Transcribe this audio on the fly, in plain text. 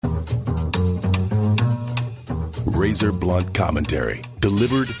razor blunt commentary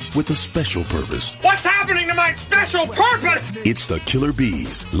delivered with a special purpose. What's happening to my special purpose? It's the Killer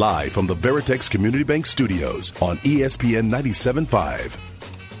Bees, live from the Veritex Community Bank Studios on ESPN 97.5.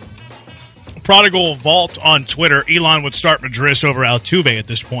 Prodigal Vault on Twitter. Elon would start Madris over Altuve at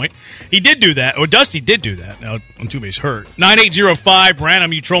this point. He did do that. Or Dusty did do that. Now, Altuve's hurt. 9805,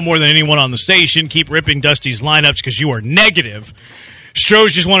 Branham, you troll more than anyone on the station. Keep ripping Dusty's lineups because you are negative. Strohs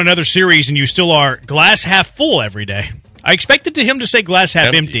just won another series, and you still are glass half full every day. I expected him to say glass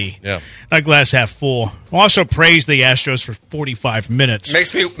half empty. Yeah. Not glass half full. Also praised the Astros for 45 minutes.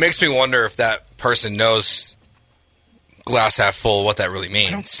 Makes me wonder if that person knows glass half full, what that really means.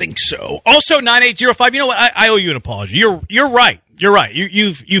 I don't think so. Also, 9805, you know what? I owe you an apology. You're right. You're right.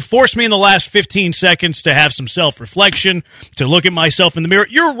 You forced me in the last 15 seconds to have some self-reflection, to look at myself in the mirror.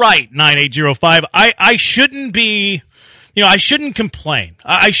 You're right, 9805. I shouldn't be, I shouldn't complain.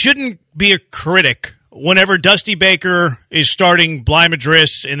 I shouldn't be a critic whenever Dusty Baker is starting Bly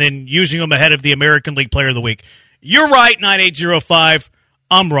Madris and then using him ahead of the American League Player of the Week. You're right, 9805.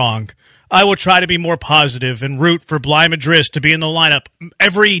 I'm wrong. I will try to be more positive and root for Bly Madris to be in the lineup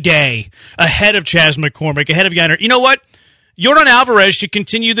every day, ahead of Chas McCormick, ahead of Yanner. You know what? Yordan Alvarez should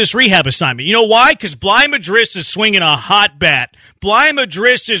continue this rehab assignment. You know why? Because Bly Madris is swinging a hot bat. Bly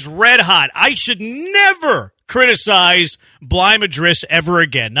Madris is red hot. I should never criticize Bly Madris ever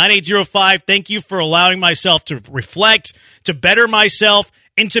again. 9805, thank you for allowing myself to reflect, to better myself,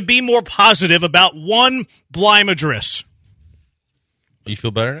 and to be more positive about one Bly Madris. You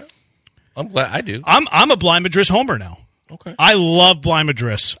feel better now? I'm glad I do. I'm a Bly Madris homer now. Okay. I love Bly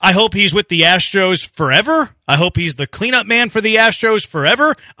Madris. I hope he's with the Astros forever. I hope he's the cleanup man for the Astros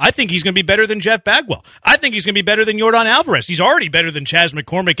forever. I think he's going to be better than Jeff Bagwell. I think he's going to be better than Yordan Alvarez. He's already better than Chas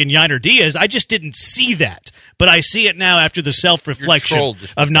McCormick and Yainer Diaz. I just didn't see that. But I see it now after the self-reflection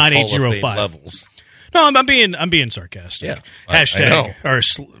of 9805. Levels. No, I'm being sarcastic. Yeah, Hashtag or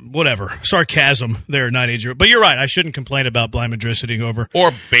whatever sarcasm there 980. But you're right. I shouldn't complain about Bly Madris sitting over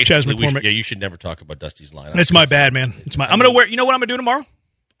or Chas basically. McCormick. You should never talk about Dusty's lineup. It's my bad, man. I'm gonna wear. You know what I'm gonna do tomorrow?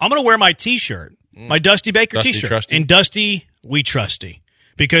 I'm gonna wear my T-shirt, my Dusty Baker Dusty T-shirt. Trusty. In Dusty, we trusty,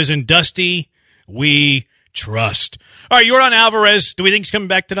 because in Dusty we trust. All right, Yordan Alvarez. Do we think he's coming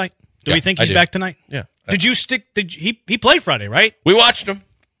back tonight? Do we think he's back tonight? Yeah. Did you stick? He played Friday, right? We watched him.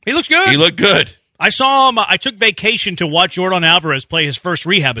 He looks good. He looked good. I saw him. I took vacation to watch Yordan Alvarez play his first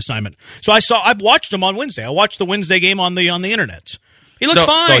rehab assignment. So I watched him on Wednesday. I watched the Wednesday game on the internet. He looks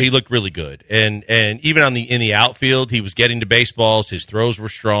fine. No, he looked really good. And even in the outfield, he was getting to baseballs. His throws were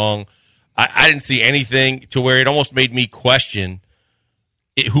strong. I didn't see anything to where it almost made me question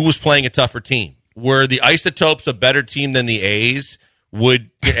who was playing a tougher team. Were the Isotopes a better team than the A's?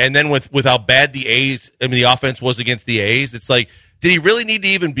 And then with how bad the offense was against the A's, it's like, did he really need to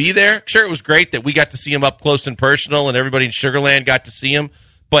even be there? Sure, it was great that we got to see him up close and personal and everybody in Sugar Land got to see him,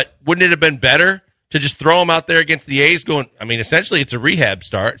 but wouldn't it have been better to just throw him out there against the A's essentially it's a rehab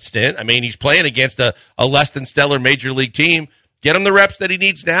stint. He's playing against a less than stellar major league team. Get him the reps that he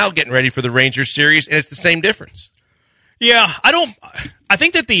needs now, getting ready for the Rangers series, and it's the same difference. Yeah, I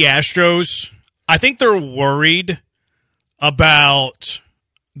think that the Astros, they're worried about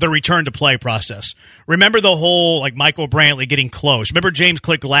the return to play process. Remember the whole Michael Brantley getting close. Remember James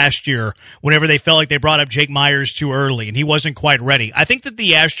Click last year whenever they felt like they brought up Jake Myers too early and he wasn't quite ready. I think that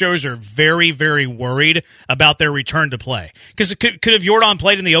the Astros are very, very worried about their return to play. Because could have Yordan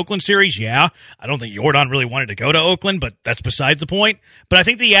played in the Oakland series? Yeah. I don't think Yordan really wanted to go to Oakland, but that's besides the point. But I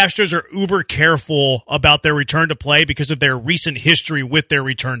think the Astros are uber careful about their return to play because of their recent history with their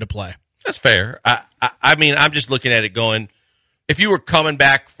return to play. That's fair. I'm just looking at it going, if you were coming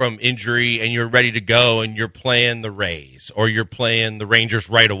back from injury and you're ready to go and you're playing the Rays or you're playing the Rangers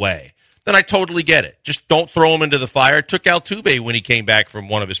right away, then I totally get it. Just don't throw him into the fire. It took Altuve when he came back from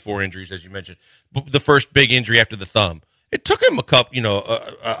one of his 4 injuries, as you mentioned, the first big injury after the thumb. It took him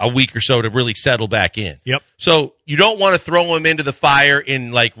a week or so to really settle back in. Yep. So you don't want to throw him into the fire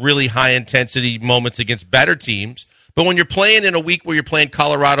in really high intensity moments against better teams. But when you're playing in a week where you're playing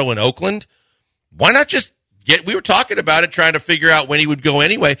Colorado and Oakland, why not just we were talking about it, trying to figure out when he would go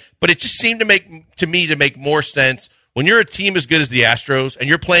anyway, but it just seemed to make more sense when you're a team as good as the Astros and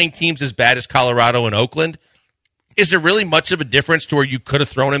you're playing teams as bad as Colorado and Oakland. Is there really much of a difference to where you could have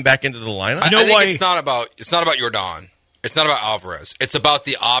thrown him back into the lineup? I think it's not about Yordan. It's not about Alvarez. It's about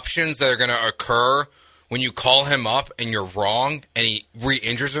the options that are going to occur when you call him up and you're wrong and he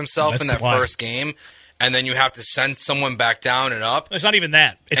re-injures himself in that first game. and then you have to send someone back down and up. It's not even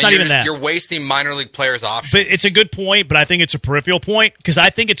that. You're wasting minor league players' options. But it's a good point, but I think it's a peripheral point because I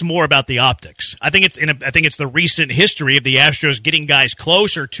think it's more about the optics. I think it's the recent history of the Astros getting guys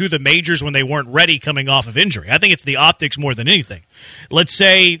closer to the majors when they weren't ready coming off of injury. I think it's the optics more than anything. Let's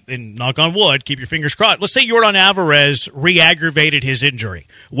say, and knock on wood, keep your fingers crossed, let's say Yordan Alvarez re-aggravated his injury,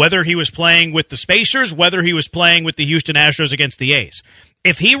 whether he was playing with the Spacers, whether he was playing with the Houston Astros against the A's.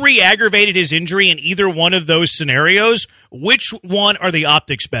 If he re-aggravated his injury in either one of those scenarios, which one are the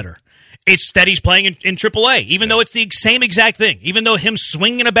optics better? It's that he's playing in AAA, even though it's the same exact thing. Even though him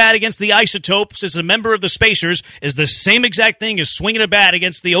swinging a bat against the Isotopes as a member of the Spacers is the same exact thing as swinging a bat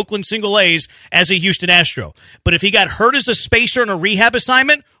against the Oakland Single A's as a Houston Astro. But if he got hurt as a Spacer in a rehab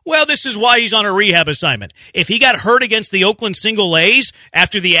assignment, well, this is why he's on a rehab assignment. If he got hurt against the Oakland Single A's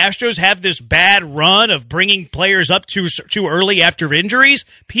after the Astros have this bad run of bringing players up too early after injuries,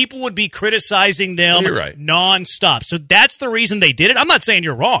 people would be criticizing them nonstop. So that's the reason they did it. I'm not saying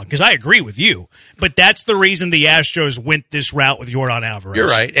you're wrong because I agree with you, but that's the reason the Astros went this route with Yordan Alvarez. You're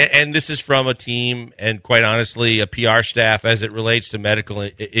right. And this is from a team and, quite honestly, a PR staff as it relates to medical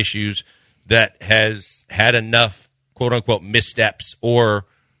issues that has had enough, quote-unquote, missteps or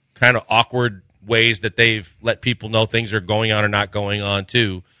kind of awkward ways that they've let people know things are going on or not going on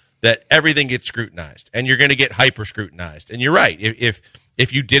too, that everything gets scrutinized and you're going to get hyper scrutinized. And you're right.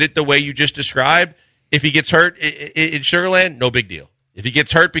 If you did it the way you just described, if he gets hurt in Sugarland, no big deal. If he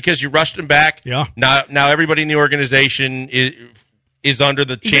gets hurt because you rushed him back, now everybody in the organization is under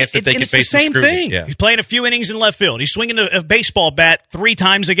the chance that they can face the same thing. Yeah. He's playing a few innings in left field. He's swinging a baseball bat 3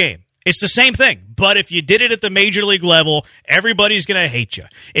 times a game. It's the same thing. But if you did it at the major league level, everybody's going to hate you.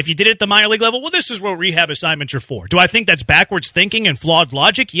 If you did it at the minor league level, well, this is what rehab assignments are for. Do I think that's backwards thinking and flawed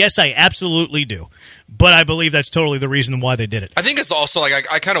logic? Yes, I absolutely do. But I believe that's totally the reason why they did it. I think it's also like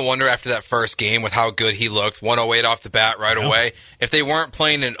I kind of wonder after that first game with how good he looked, 108 off the bat right away. If they weren't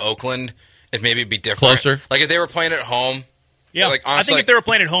playing in Oakland, if maybe it'd be different. Closer. Like if they were playing at home. Yeah, like, honestly, I think if they were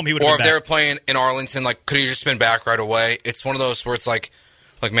playing at home, he would have been back. Or if they were playing in Arlington, like could he just been back right away? It's one of those where it's like,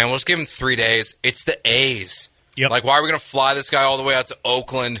 man, we'll just give him 3 days. It's the A's. Yep. Like, why are we going to fly this guy all the way out to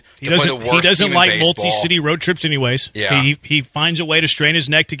Oakland to play the worst team in baseball? He doesn't like multi-city road trips anyways. Yeah. He finds a way to strain his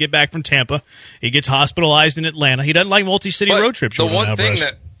neck to get back from Tampa. He gets hospitalized in Atlanta. He doesn't like multi-city road trips. The one thing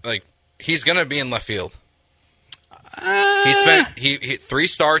that, like, he's going to be in left field. He 3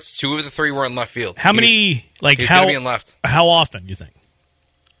 starts, 2 of the 3 were in left field. How many, like, he's going to be in left. How often, you think?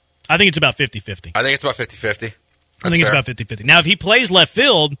 I think it's about 50-50. I think it's about 50-50. I think it's about 50-50. Now, if he plays left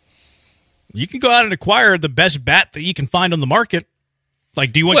field, you can go out and acquire the best bat that you can find on the market.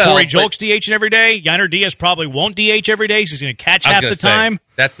 Like, do you want Corey Julks DHing every day? Yainer Diaz probably won't DH every day because he's going to catch half the time.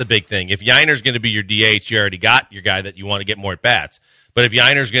 That's the big thing. If Yainer's going to be your DH, you already got your guy that you want to get more at bats. But if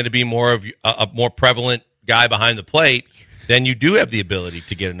Yainer's going to be more of a more prevalent guy behind the plate, then you do have the ability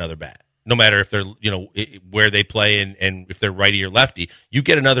to get another bat. No matter if they're, where they play and if they're righty or lefty, you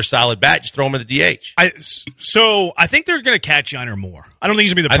get another solid bat, just throw him in the DH. So I think they're going to catch Yainer more. I don't think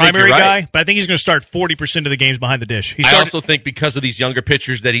he's going to be the primary guy, but I think he's going to start 40% of the games behind the dish. I also think because of these younger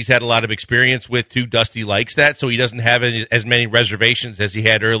pitchers that he's had a lot of experience with too, Dusty likes that, so he doesn't have as many reservations as he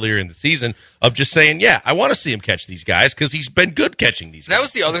had earlier in the season of just saying, yeah, I want to see him catch these guys because he's been good catching these guys. That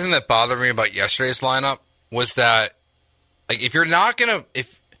was the other thing that bothered me about yesterday's lineup was that, like, if you're not going to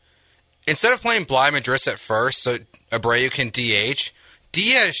 – instead of playing Bly Madris at first so Abreu can DH,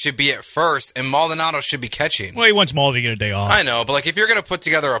 Diaz should be at first and Maldonado should be catching. Well, he wants Maldi to get a day off. I know, but like if you're going to put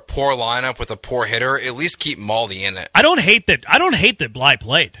together a poor lineup with a poor hitter, at least keep Maldi in it. I don't hate that Bly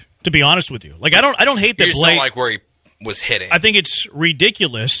played, to be honest with you. Like I don't hate that you just Bly. don't like where he was hitting. I think it's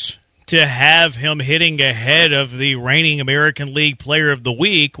ridiculous to have him hitting ahead of the reigning American League Player of the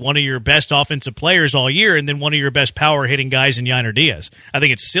Week, one of your best offensive players all year, and then one of your best power hitting guys in Yainer Diaz. I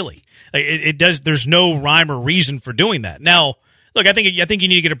think it's silly. It does. There's no rhyme or reason for doing that. Now, look, I think you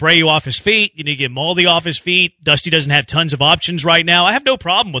need to get Abreu off his feet. You need to get Maldi off his feet. Dusty doesn't have tons of options right now. I have no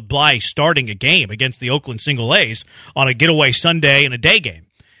problem with Bly starting a game against the Oakland Single A's on a getaway Sunday and a day game.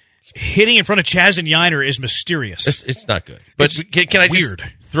 Hitting in front of Chaz and Yainer is mysterious. It's not good. But can I just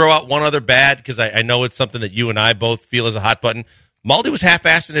throw out one other bad, because I know it's something that you and I both feel is a hot button. Maldi was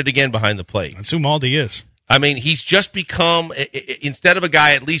half-assing it again behind the plate. That's who Maldi is. I mean, he's just become, instead of a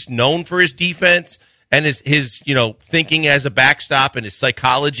guy at least known for his defense and his thinking as a backstop and his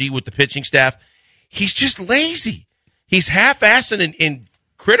psychology with the pitching staff, he's just lazy. He's half-assing in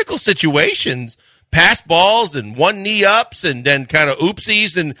critical situations, pass balls and one knee ups and then kind of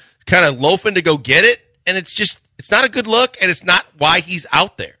oopsies and kind of loafing to go get it. And it's not a good look, and it's not why he's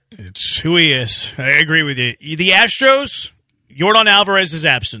out there. It's who he is. I agree with you. The Astros, Yordan Alvarez's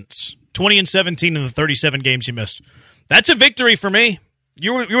absence 20-17 in the 37 games you missed. That's a victory for me.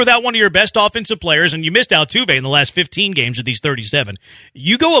 You were without one of your best offensive players, and you missed Altuve in the last 15 games of these 37.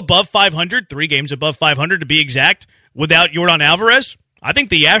 You go above 500, 3 games above 500 to be exact, without Yordan Alvarez. I think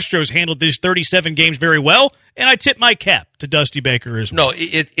the Astros handled these 37 games very well, and I tip my cap to Dusty Baker as well. No,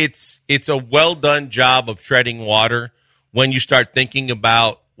 it's a well-done job of treading water when you start thinking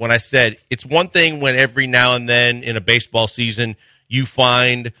about, when I said, it's one thing when every now and then in a baseball season you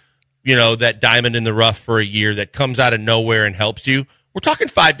find, that diamond in the rough for a year that comes out of nowhere and helps you. We're talking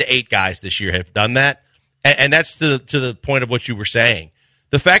 5 to 8 guys this year have done that, and that's to the point of what you were saying.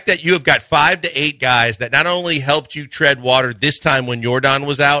 The fact that you have got 5 to 8 guys that not only helped you tread water this time when Yordan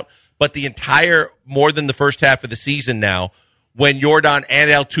was out, but the entire, more than the first half of the season now, when Yordan and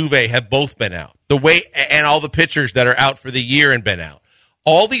Altuve have both been out. And all the pitchers that are out for the year and been out.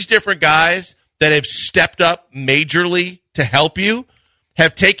 All these different guys that have stepped up majorly to help you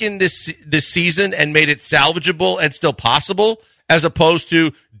have taken this season and made it salvageable and still possible, as opposed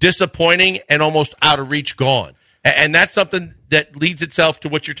to disappointing and almost out of reach gone. And that's something that leads itself to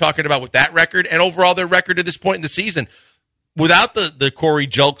what you're talking about with that record and overall their record at this point in the season. Without the Corey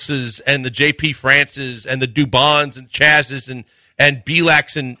Julkses and the J.P. Frances and the Dubons and Chazes and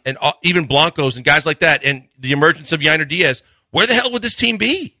Belaks and even Blancos and guys like that and the emergence of Yainer Diaz, where the hell would this team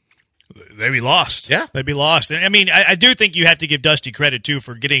be? They'd be lost. Yeah. They'd be lost. And I do think you have to give Dusty credit, too,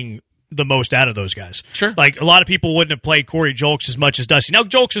 for getting the most out of those guys. Sure. Like, a lot of people wouldn't have played Corey Julks as much as Dusty. Now,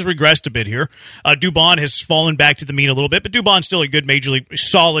 Julks has regressed a bit here. Dubon has fallen back to the mean a little bit, but Dubon's still a good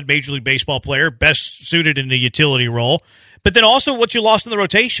solid Major League Baseball player, best suited in the utility role. But then also what you lost in the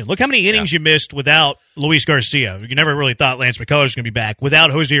rotation. Look how many innings you missed without Luis Garcia. You never really thought Lance McCullers was going to be back.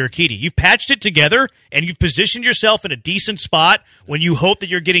 Without Jose Urquidy. You've patched it together, and you've positioned yourself in a decent spot when you hope that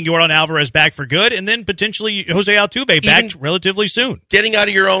you're getting Yordan Alvarez back for good, and then potentially Jose Altuve back relatively soon. Getting out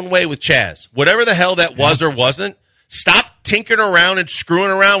of your own way with Chaz. Whatever the hell that was or wasn't, stop tinkering around and screwing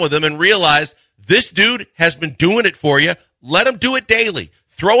around with him and realize this dude has been doing it for you. Let him do it daily.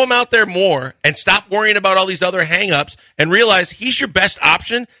 Throw him out there more and stop worrying about all these other hang-ups and realize he's your best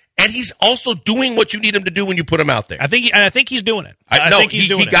option, and he's also doing what you need him to do when you put him out there. I think he's doing it. I think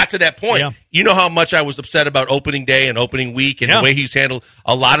he got to that point. Yeah. You know how much I was upset about opening day and opening week and the way he's handled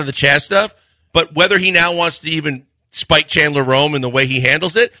a lot of the Chaz stuff, but whether he now wants to even spite Chandler Rome in the way he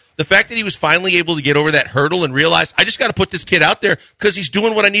handles it, the fact that he was finally able to get over that hurdle and realize, I just got to put this kid out there because he's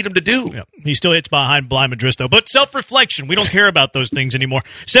doing what I need him to do. Yeah. He still hits behind Bly Madris, though. But self-reflection, we don't care about those things anymore.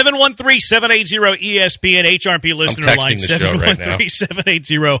 713-780-ESPN, HRP listener line,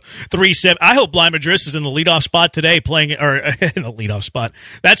 713-780-37. I hope Bly Madris is in the leadoff spot today in the leadoff spot.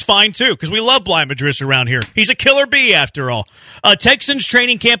 That's fine, too, because we love Bly Madris around here. He's a killer bee, after all. Texans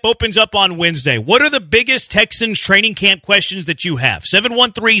training camp opens up on Wednesday. What are the biggest Texans training camp questions that you have?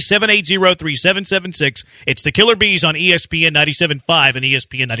 713-780-3776. It's the Killer Bees on ESPN 97.5 and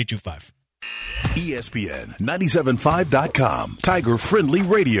ESPN 92.5. ESPN 97.5.com. Tiger Friendly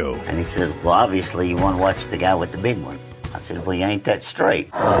Radio. And he said, well, obviously you want to watch the guy with the big one. I said, well, you ain't that straight.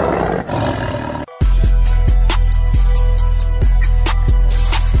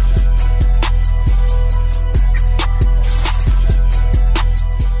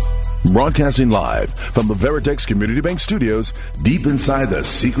 Broadcasting live from the Veritex Community Bank Studios, deep inside the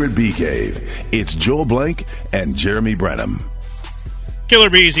secret bee cave. It's Joel Blank and Jeremy Branham. Killer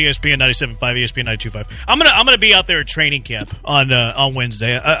Bees, ESPN 97.5, ESPN 92.5. I'm gonna be out there at training camp on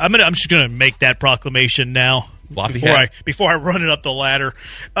Wednesday. I'm just gonna make that proclamation now before I run it up the ladder.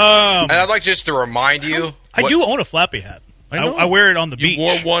 And I'd like just to remind you, I do own a Flappy hat. I wear it on the beach.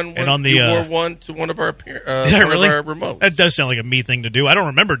 You wore one to one of our remotes. That does sound like a me thing to do. I don't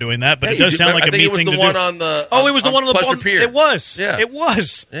remember doing that, but it does sound like a me thing to do. It was the one on the it was the one on the Pleasure Pier. It was. Yeah. It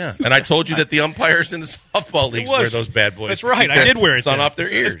was. Yeah. And I told you that the umpires in the softball leagues wear those bad boys. That's right. I did wear it. Sun off their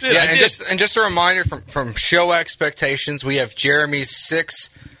ears. Yeah, and just a reminder from show expectations, we have Jeremy's 6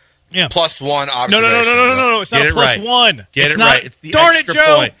 plus 1 observations. No. It's not a plus 1. Get it right. It's the darn extra it,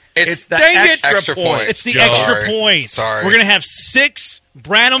 Joe. point. It's the extra point. It's the extra point. Sorry. We're going to have 6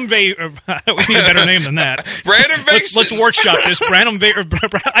 Branham we need a better name than that. Branham Let's workshop this. Branham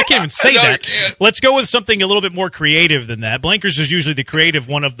I can't even say that. Let's go with something a little bit more creative than that. Blankers is usually the creative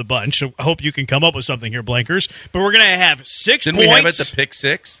one of the bunch, so I hope you can come up with something here, Blankers. But we're going to have 6 points. Didn't we have it the pick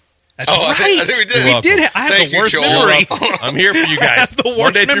 6? That's I right. think we did. We did. I have Thank the you, worst Joel. memory. I'm here for you I guys. have the worst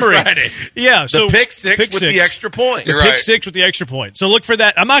Monday through memory. Friday. Yeah. So The pick six with the extra point. The You're pick right. six with the extra point. So look for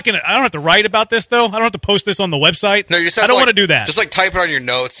that. I don't have to write about this though. I don't have to post this on the website. No, you just I have don't to, want to do that. Just type it on your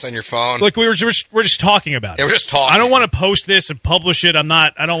notes on your phone. Look, we're just talking about it. Yeah, we're just talking. I don't want to post this and publish it. I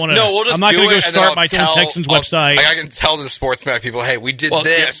don't want to. No, we'll just I'm not do going to go it, and then start I'll my tell- Texans I'll- website. I can tell the sportsman people, hey, we did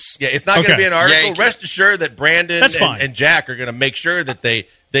this. Yeah, it's not going Okay. to be an article. Yankee. Rest assured that Brandon That's fine. and Jack are going to make sure that they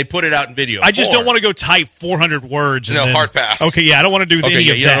put it out in video. I just don't want to go type 400 words. And No, then, hard pass. Okay, yeah, I don't want to do any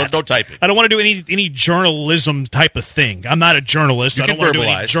of that. Don't type it. I don't want to do any journalism type of thing. I'm not a journalist. You I don't can want to do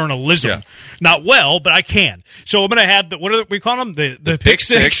any verbalize. journalism. Yeah. Not well, but I can. So I'm going to have what are we call them? The pick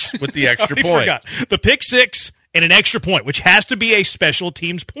six with the extra I point. forgot. The pick six and an extra point, which has to be a special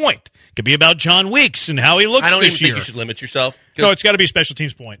teams point. It could be about John Weeks and how he looks I don't even this think year. you should limit yourself. No, it's got to be a special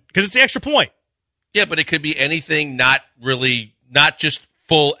teams point because it's the extra point. Yeah, but it could be anything, not just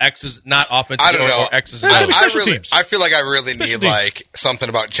full X's, not offensive I don't know. or X's Yeah, and I O's. mean, special really, teams. I feel like I really Special need teams. like something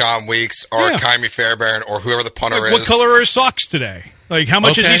about John Weeks or Yeah. Kaimi Fairbairn or whoever the punter Like, is. what color are his socks today? Like, how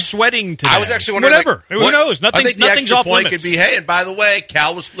much is Okay. he sweating today? I was actually wondering, whatever. like, Who what- knows? I think the Nothing's extra off point limits. could be, hey, and by the way,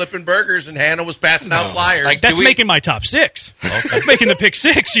 Cal was flipping burgers and Hannah was passing out flyers. Like, That's do we- making my top six. That's making the pick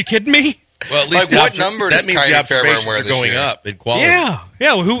six. You kidding me? well, at least like, the what obser- number that does means Kyrie the Fairbairn observations wear are this going year? up in quality. Yeah.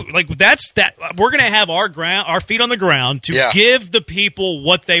 Well, that's that. We're gonna have our feet on the ground to Yeah. give the people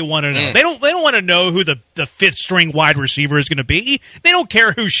what they want to know. They don't want to know who the fifth string wide receiver is going to be. They don't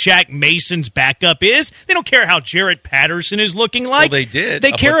care who Shaq Mason's backup is. They don't care how Jarrett Patterson is looking like. Well, they did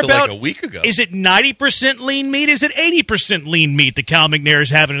They up care until, about like, a week ago. Is it 90% lean meat? Is it 80% lean meat that Cal McNair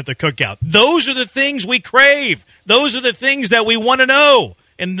is having at the cookout? Those are the things we crave. Those are the things that we want to know.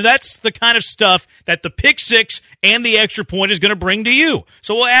 And that's the kind of stuff that the pick six and the extra point is going to bring to you.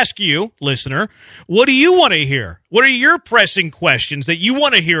 So we'll ask you, listener, what do you want to hear? What are your pressing questions that you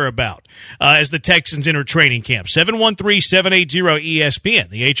want to hear about as the Texans enter training camp? 713-780-ESPN,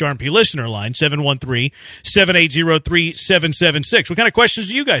 the HRP listener line, 713-780-3776. What kind of questions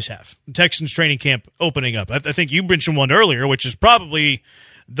do you guys have? The Texans training camp opening up. I think you mentioned one earlier, which is probably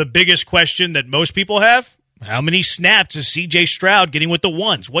the biggest question that most people have. How many snaps is C.J. Stroud getting with the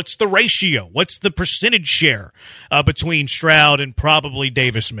ones? What's the ratio? What's the percentage share between Stroud and probably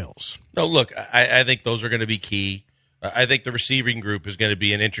Davis Mills? No, look, I think those are going to be key. I think the receiving group is going to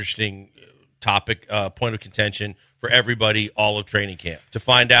be an interesting topic, point of contention for everybody all of training camp to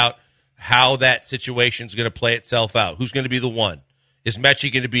find out how that situation is going to play itself out. Who's going to be the one? Is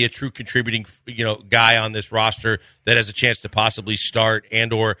Mechie going to be a true contributing, guy on this roster that has a chance to possibly start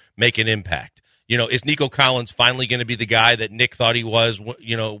and or make an impact? Is Nico Collins finally going to be the guy that Nick thought he was,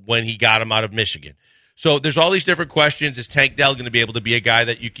 when he got him out of Michigan? So there's all these different questions. Is Tank Dell going to be able to be a guy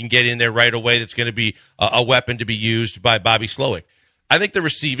that you can get in there right away that's going to be a weapon to be used by Bobby Slowick? I think the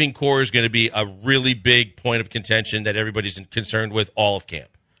receiving core is going to be a really big point of contention that everybody's concerned with all of camp.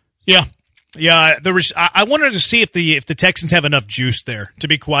 Yeah. Yeah, I wanted to see if the Texans have enough juice there, to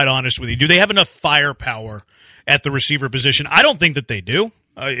be quite honest with you. Do they have enough firepower at the receiver position? I don't think that they do.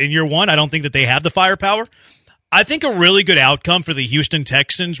 In year one, I don't think that they have the firepower. I think a really good outcome for the Houston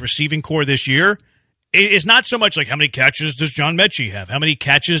Texans receiving core this year is not so much like how many catches does John Mechie have? How many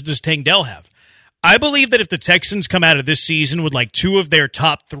catches does Tank Dell have? I believe that if the Texans come out of this season with like two of their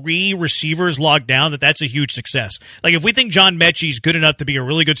top three receivers locked down, that's a huge success. Like if we think John Mechie's good enough to be a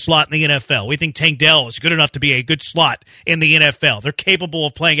really good slot in the NFL, we think Tank Dell is good enough to be a good slot in the NFL. They're capable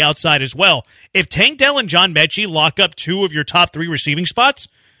of playing outside as well. If Tank Dell and John Mechie lock up two of your top three receiving spots,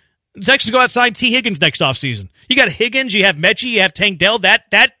 the Texans go outside T. Higgins next offseason. You got Higgins, you have Mechie, you have Tank Dell. That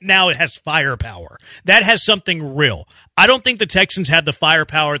now has firepower. That has something real. I don't think the Texans have the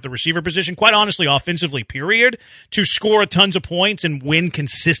firepower at the receiver position, quite honestly, offensively, period, to score tons of points and win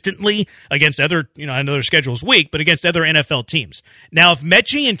consistently against other, I know their schedule is weak, but against other NFL teams. Now, if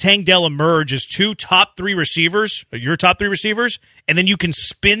Mechie and Tank Dell emerge as two top three receivers, or your top three receivers, and then you can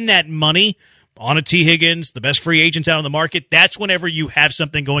spin that money on a T. Higgins, the best free agents out on the market, that's whenever you have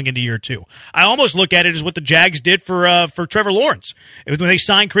something going into year two. I almost look at it as what the Jags did for Trevor Lawrence. It was when they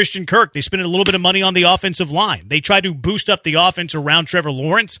signed Christian Kirk. They spent a little bit of money on the offensive line. They tried to boost up the offense around Trevor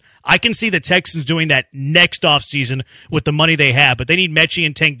Lawrence. I can see the Texans doing that next offseason with the money they have, but they need Mechie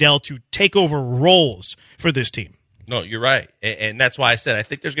and Tank Dell to take over roles for this team. No, you're right. And that's why I said I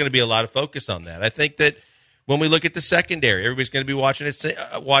think there's going to be a lot of focus on that. I think that when we look at the secondary, everybody's going to be watching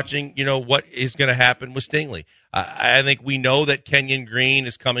what is going to happen with Stingley. I think we know that Kenyon Green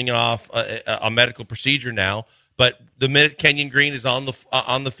is coming off a medical procedure now, but the minute Kenyon Green is on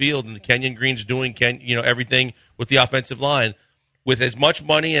the field and Kenyon Green's doing everything with the offensive line, with as much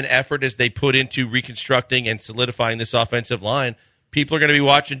money and effort as they put into reconstructing and solidifying this offensive line, people are going to be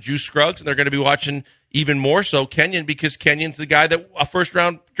watching Juice Scruggs, and they're going to be watching even more so Kenyon, because Kenyon's the guy that a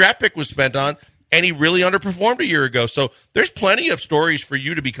first-round draft pick was spent on, and he really underperformed a year ago. So there's plenty of stories for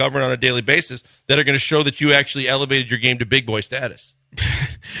you to be covering on a daily basis that are going to show that you actually elevated your game to big boy status.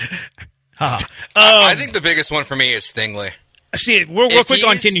 I think the biggest one for me is Stingley. See it real quick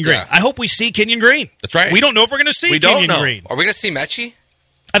on Kenyon Green. I hope we see Kenyon Green. That's right. We don't know if we're going to see Kenyon Green. Are we going to see Mechie?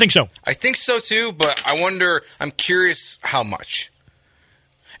 I think so. I think so too, but I wonder. I'm curious how much.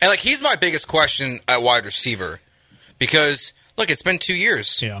 And like, he's my biggest question at wide receiver, because look, it's been 2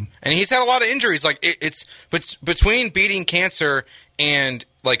 years, and he's had a lot of injuries. Like it's between beating cancer and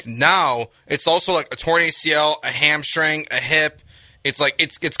like now, it's also like a torn ACL, a hamstring, a hip. It's like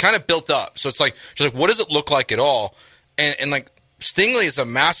it's kind of built up. So it's like, what does it look like at all? And like, Stingley is a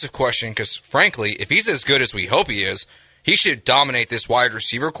massive question, because frankly, if he's as good as we hope he is, he should dominate this wide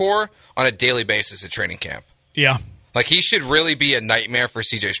receiver core on a daily basis at training camp. Yeah. Like, he should really be a nightmare for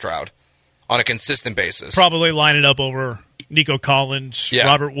C.J. Stroud on a consistent basis. Probably line it up over Nico Collins,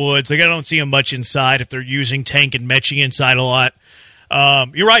 Robert Woods. Like, I don't see him much inside if they're using Tank and Mechie inside a lot.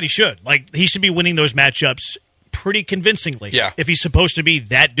 You're right, he should. Like, he should be winning those matchups pretty convincingly. Yeah. If he's supposed to be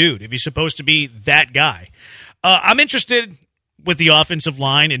that dude, if he's supposed to be that guy. I'm interested with the offensive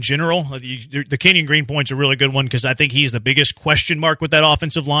line in general. The Kenyon Green point's a really good one, because I think he's the biggest question mark with that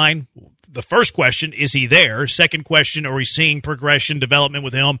offensive line. The first question, is he there? Second question, are we seeing progression, development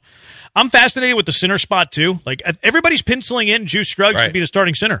with him? I'm fascinated with the center spot, too. Like, everybody's penciling in Juice Scruggs to be the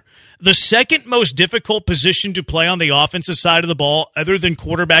starting center. The second most difficult position to play on the offensive side of the ball, other than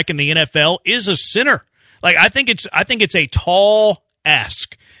quarterback in the NFL, is a center. Like, I think it's a tall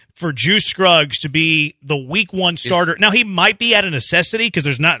ask for Juice Scruggs to be the week one starter. Now, he might be at a necessity, because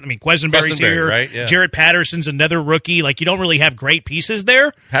there's not, Questenberry's here. Right? Yeah. Jared Patterson's another rookie. Like, you don't really have great pieces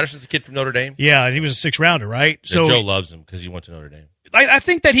there. Patterson's a kid from Notre Dame. Yeah, and he was a 6th rounder, right? So Joe loves him because he went to Notre Dame. I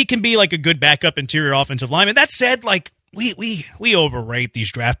think that he can be like a good backup interior offensive lineman. That said, like, we overrate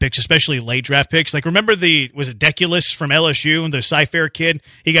these draft picks, especially late draft picks. Like, remember was it Deculus from LSU, and the Cy-Fair kid?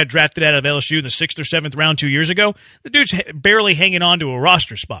 He got drafted out of LSU in the 6th or 7th round 2 years ago. The dude's barely hanging on to a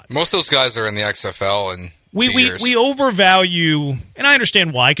roster spot. Most of those guys are in the XFL, and we overvalue, and I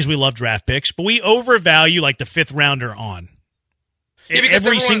understand why, because we love draft picks, but we overvalue like the 5th rounder on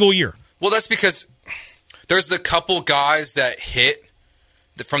every single year. Well, that's because there's the couple guys that hit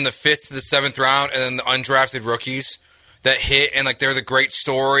from the 5th to the 7th round, and then the undrafted rookies that hit, and like, they're the great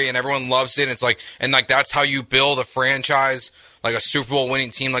story, and everyone loves it. And it's like, and like, that's how you build a franchise, like a Super Bowl winning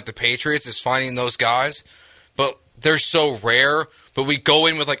team like the Patriots, is finding those guys. But they're so rare. But we go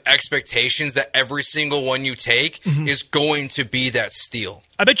in with like expectations that every single one you take is going to be that steal.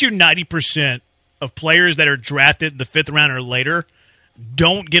 I bet you 90% of players that are drafted in the 5th round or later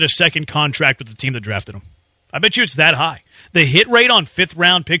don't get a second contract with the team that drafted them. I bet you it's that high. The hit rate on 5th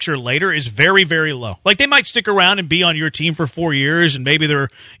round picks or later is very, very low. Like, they might stick around and be on your team for 4 years, and maybe they're,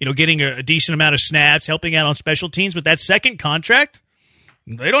 getting a decent amount of snaps, helping out on special teams. But that second contract,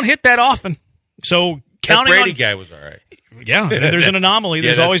 they don't hit that often. So counting that Brady guy was all right. Yeah, there's an anomaly.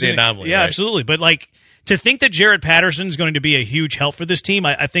 There's always the anomaly. Yeah, right. Absolutely. But like, to think that Jared Patterson is going to be a huge help for this team,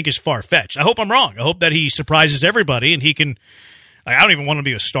 I think is far fetched. I hope I'm wrong. I hope that he surprises everybody and he can. I don't even want him to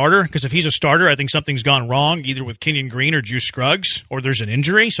be a starter, because if he's a starter, I think something's gone wrong, either with Kenyon Green or Juice Scruggs, or there's an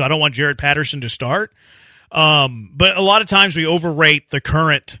injury. So I don't want Jared Patterson to start. But a lot of times we overrate the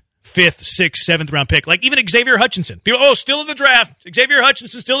current 5th, 6th, 7th round pick. Like, even Xavier Hutchinson. People, still in the draft. Xavier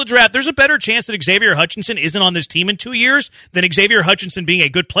Hutchinson still in the draft. There's a better chance that Xavier Hutchinson isn't on this team in 2 years than Xavier Hutchinson being a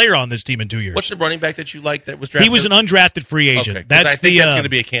good player on this team in 2 years. What's the running back that you like that was drafted? He was an undrafted free agent. Okay, I think that's going to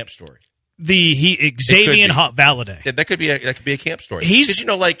be a camp story. Xavier Valladay. Yeah, that could be a camp story. Because,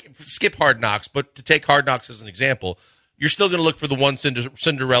 like, skip Hard Knocks, but to take Hard Knocks as an example, you're still going to look for the one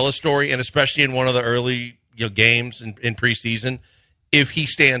Cinderella story, and especially in one of the early games in preseason, if he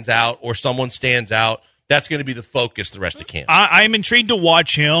stands out or someone stands out, that's going to be the focus the rest of camp. I'm intrigued to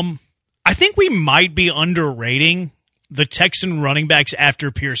watch him. I think we might be underrating the Texan running backs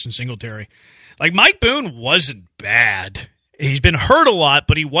after Pierce and Singletary. Like, Mike Boone wasn't bad. He's been hurt a lot,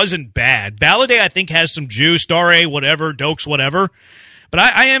 but he wasn't bad. Valladay, I think, has some juice. Dare, whatever. Dokes, whatever. But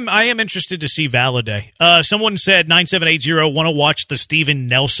I am interested to see Valladay. Someone said 9780 want to watch the Steven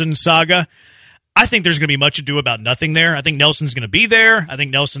Nelson saga. I think there's going to be much ado about nothing there. I think Nelson's going to be there. I think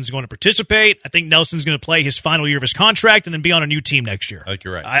Nelson's going to participate. I think Nelson's going to play his final year of his contract and then be on a new team next year. I think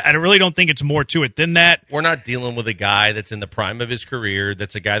you're right. I really don't think it's more to it than that. We're not dealing with a guy that's in the prime of his career,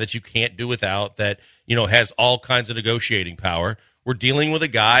 that's a guy that you can't do without, that has all kinds of negotiating power. We're dealing with a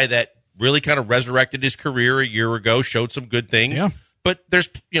guy that really kind of resurrected his career a year ago, showed some good things. Yeah. But there's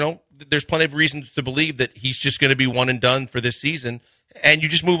there's plenty of reasons to believe that he's just going to be one and done for this season. And you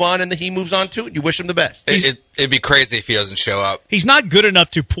just move on, and then he moves on too, and you wish him the best. It'd be crazy if he doesn't show up. He's not good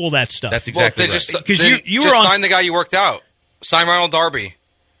enough to pull that stuff. That's exactly right. Because you were just on. Sign the guy you worked out. Sign Ronald Darby.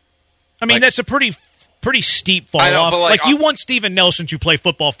 I mean, that's a pretty steep fall off. But you want Steven Nelson to play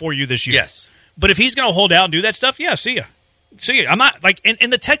football for you this year. Yes. But if he's going to hold out and do that stuff, yeah, see ya. I'm not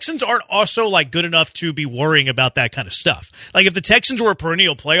and the Texans aren't also good enough to be worrying about that kind of stuff. Like if the Texans were a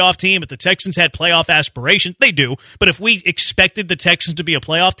perennial playoff team, if the Texans had playoff aspirations, they do. But if we expected the Texans to be a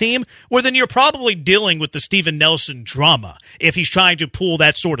playoff team, well, then you're probably dealing with the Steven Nelson drama if he's trying to pull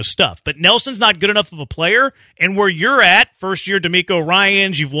that sort of stuff. But Nelson's not good enough of a player. And where you're at, first year D'Amico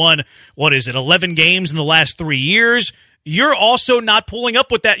Ryans, you've won, 11 games in the last 3 years. You're also not pulling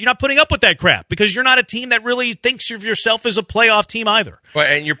up with that. You're not putting up with that crap because you're not a team that really thinks of yourself as a playoff team either. Well,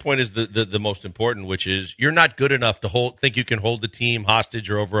 and your point is the most important, which is you're not good enough to think you can hold the team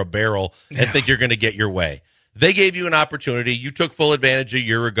hostage or over a barrel and think you're going to get your way. They gave you an opportunity. You took full advantage a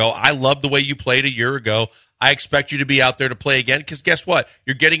year ago. I love the way you played a year ago. I expect you to be out there to play again because guess what?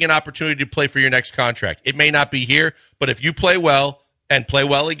 You're getting an opportunity to play for your next contract. It may not be here, but if you play well, and play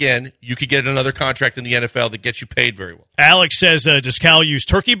well again, you could get another contract in the NFL that gets you paid very well. Alex says, does Cal use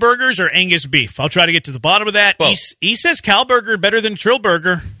turkey burgers or Angus beef? I'll try to get to the bottom of that. He says Cal burger better than Trill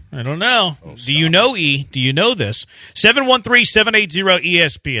burger. I don't know. Do you know, E? Do you know this?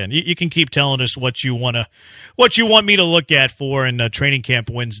 713-780-ESPN. You can keep telling us what you want me to look at for in training camp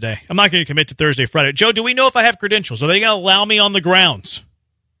Wednesday. I'm not going to commit to Thursday, Friday. Joe, do we know if I have credentials? Are they going to allow me on the grounds?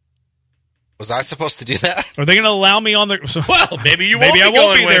 Was I supposed to do that? Are they going to allow me on the? Well, maybe I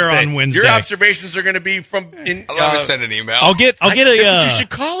won't be there on Wednesday. Your observations are going to be from. Let me send an email. I'll get That's what you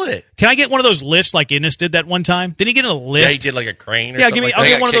should call it. Can I get one of those lifts like Innis did that one time? Did he get a lift? Yeah, he did like a crane. I'll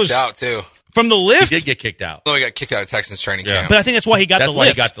get one of those. Out too. From the lift? He did get kicked out. No, he got kicked out of Texans training camp. But I think that's why he got the lift. That's why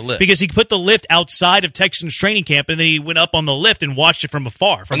he got the lift. Because he put the lift outside of Texans training camp, and then he went up on the lift and watched it from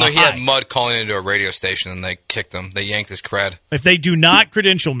afar. He had mud calling into a radio station, and they kicked him. They yanked his cred. If they do not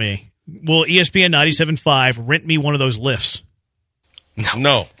credential me, will ESPN 97.5 rent me one of those lifts?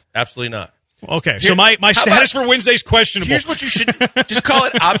 No, absolutely not. Okay, so my status for Wednesday's questionable. Here's what you should just call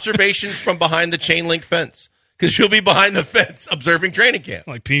it: observations from behind the chain link fence. Because you'll be behind the fence observing training camp.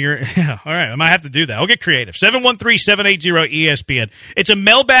 All right, I might have to do that. I'll get creative. 713-780-ESPN. It's a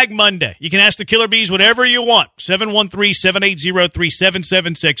Mailbag Monday. You can ask the Killer Bees whatever you want.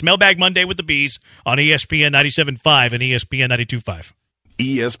 713-780-3776. Mailbag Monday with the Bees on ESPN 97.5 and ESPN 92.5.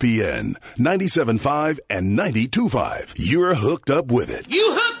 ESPN 97.5 and 92.5. You're hooked up with it.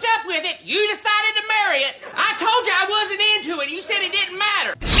 You hooked up with it. You decided to marry it. I told you I wasn't into it. You said it didn't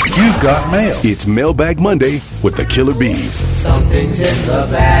matter. You've got mail. It's Mailbag Monday with the Killer Bees. Something's in the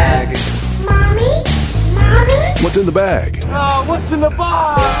bag. Mommy? What's in the bag? Oh, what's in the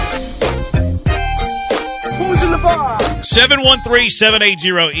box? Who's in the box?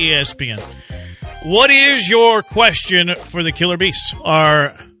 713-780-ESPN. What is your question for the Killer Bees?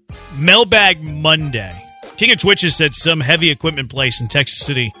 Our Mailbag Monday. King of Twitches said some heavy equipment place in Texas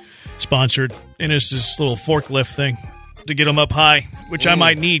City sponsored, and it's this little forklift thing to get them up high, which I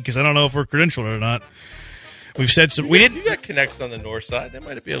might need because I don't know if we're credentialed or not. We've said some. You got connects on the north side. They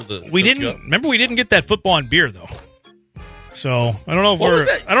might be able to. We didn't. Remember, we didn't get that football and beer though. So I don't know if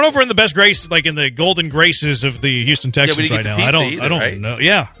we're in the best grace, like in the golden graces of the Houston Texans right now. I don't know.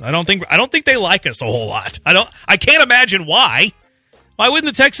 Yeah, I don't think they like us a whole lot. I can't imagine why. Why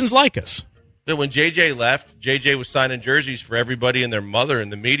wouldn't the Texans like us? But when JJ left, JJ was signing jerseys for everybody and their mother in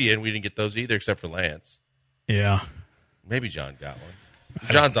the media, and we didn't get those either, except for Lance. Yeah, maybe John got one.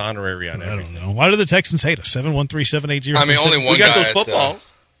 John's honorary on everything. I don't know. Why do the Texans hate us? 713-780. I mean, only one. We got those footballs.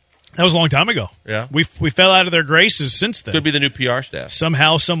 That was a long time ago. Yeah, we fell out of their graces since then. Could be the new PR staff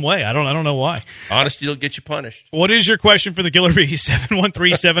somehow, some way. I don't know why. Honesty will get you punished. What is your question for the Killer Bees?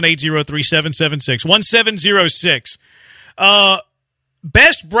 713-780-3776. 1706.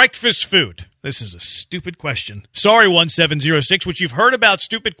 Best breakfast food. This is a stupid question. Sorry, 1706, which you've heard about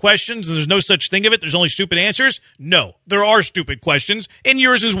stupid questions, and there's no such thing of it. There's only stupid answers. No, there are stupid questions, and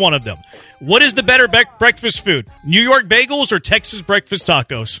yours is one of them. What is the better breakfast food? New York bagels or Texas breakfast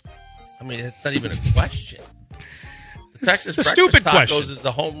tacos? I mean, it's not even a question. Texas it's a breakfast stupid tacos question. Is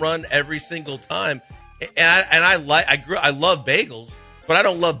the home run every single time, and I love bagels. But I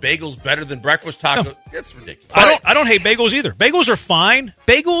don't love bagels better than breakfast tacos. No. That's ridiculous. I don't hate bagels either. Bagels are fine.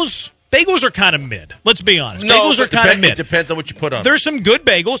 Bagels are kind of mid. Let's be honest. Bagels are kind of mid. It depends on what you put on them. There's some good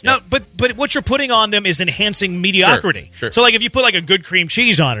bagels. Yeah. No, but what you're putting on them is enhancing mediocrity. Sure. So like if you put like a good cream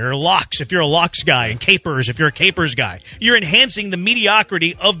cheese on it, or lox if you're a lox guy, and capers if you're a capers guy, you're enhancing the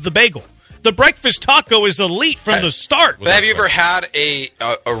mediocrity of the bagel. The breakfast taco is elite from the start. But have you ever had a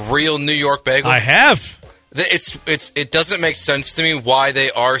real New York bagel? I have. It doesn't make sense to me why they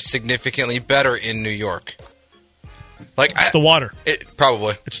are significantly better in New York. Like it's the water.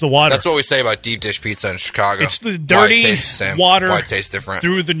 Probably. It's the water. That's what we say about deep dish pizza in Chicago. It's the dirty water why it tastes different.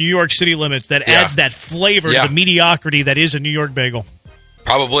 through the New York City limits that adds that flavor to the mediocrity that is a New York bagel.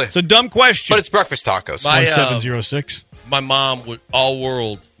 Probably. It's a dumb question. But it's breakfast tacos. 1706. My mom would all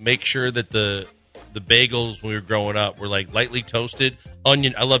world make sure that the bagels when we were growing up were like lightly toasted.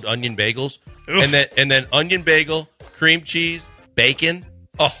 Onion. I loved onion bagels. Oof. And then onion bagel, cream cheese, bacon.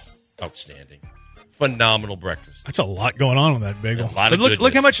 Oh, outstanding. Phenomenal breakfast. That's a lot going on that bagel. A lot of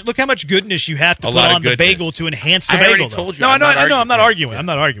look how much goodness you have to put on the bagel to enhance the bagel. I already told you. No, I'm not arguing. I'm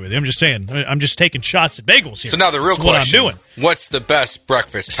not arguing with you. I'm just saying. I'm just taking shots at bagels here. So now the real question: what I'm doing. What's the best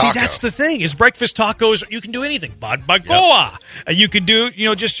breakfast taco? See, that's the thing. Is breakfast tacos? You can do anything. Barbacoa. Yep. You could do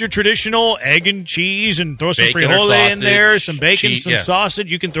just your traditional egg and cheese and throw some frijole in there, some bacon, some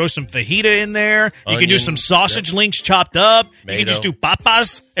sausage. You can throw some fajita in there. You can do some sausage links chopped up. You can just do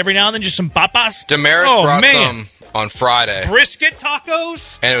papas every now and then. Just some papas. Damaris brought some on Friday. Brisket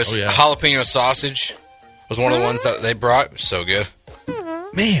tacos. And it was jalapeno sausage. Was one of the ones that they brought. So good.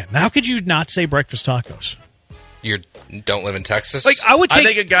 Man, how could you not say breakfast tacos? You don't live in Texas? I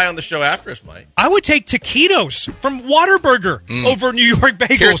think a guy on the show after us might. I would take taquitos from Whataburger over New York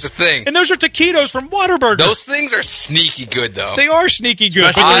bagels. Here's the thing. And those are taquitos from Whataburger. Those things are sneaky good, though. They are sneaky good.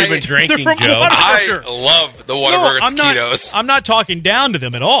 Especially when you've been drinking, Joe. I love the Whataburger taquitos. I'm not talking down to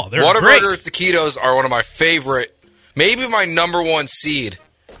them at all. They're Whataburger great. taquitos are one of my favorite, maybe my number one seed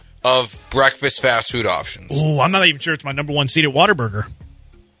of breakfast fast food options. Ooh, I'm not even sure it's my number one seed at Whataburger.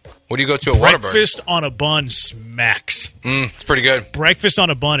 What do you go to at Whataburger? Breakfast on a bun smacks. It's pretty good. Breakfast on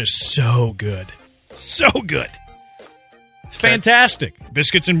a bun is so good. So good. It's fantastic.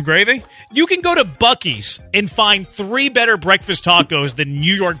 Biscuits and gravy. You can go to Buc-ee's and find 3 better breakfast tacos than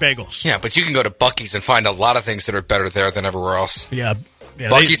New York bagels. Yeah, but you can go to Buc-ee's and find a lot of things that are better there than everywhere else. Yeah.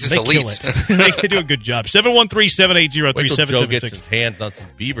 Buc-ee's is elite. They do a good job. 713-780-3776. Joe gets his hands on some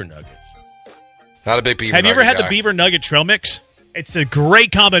beaver nuggets. Not a big beaver nugget Have you ever had guy. the beaver nugget trail mix? It's a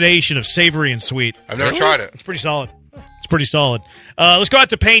great combination of savory and sweet. I've never tried it. It's pretty solid. Let's go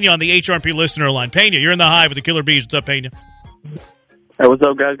out to Pena on the HRP listener line. Pena, you're in the hive with the Killer Bees. What's up, Pena? Hey, what's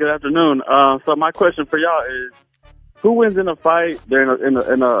up, guys? Good afternoon. So my question for y'all is, who wins in a fight? They're in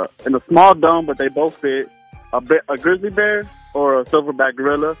a small dome, but they both fit. A grizzly bear or a silverback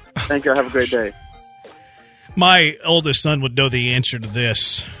gorilla? Thank you. Have a great day. My oldest son would know the answer to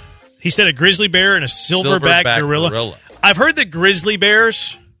this. He said a grizzly bear and a silverback gorilla. I've heard that grizzly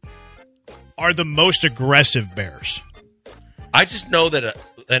bears are the most aggressive bears. I just know that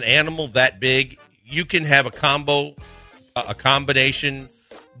an animal that big, you can have a combination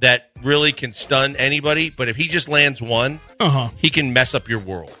that really can stun anybody. But if he just lands one, he can mess up your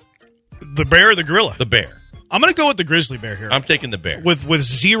world. The bear or the gorilla? The bear. I'm going to go with the grizzly bear here. I'm taking the bear. With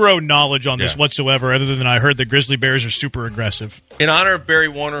zero knowledge on this whatsoever, other than I heard that grizzly bears are super aggressive. In honor of Barry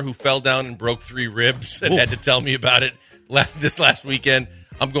Warner, who fell down and broke 3 ribs and had to tell me about it this last weekend,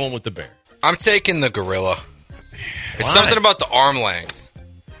 I'm going with the bear. I'm taking the gorilla. It's something about the arm length.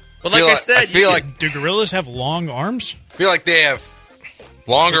 But like I said, do gorillas have long arms? I feel like they have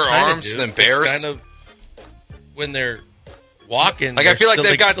longer arms than bears. Kind of when they're walking. Like I feel like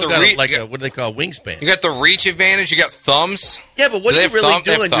they've got the reach. Like what do they call wingspan? You got the reach advantage. You got thumbs. Yeah, but what are you really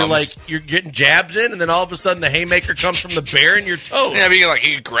doing? You're getting jabs in, and then all of a sudden the haymaker comes from the bear in your toes. Yeah, but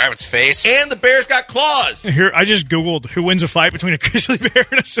you can grab its face. And the bear's got claws. Here, I just Googled who wins a fight between a grizzly bear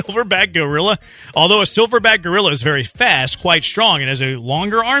and a silverback gorilla. Although a silverback gorilla is very fast, quite strong, and has a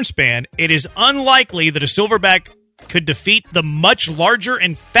longer arm span, it is unlikely that a silverback could defeat the much larger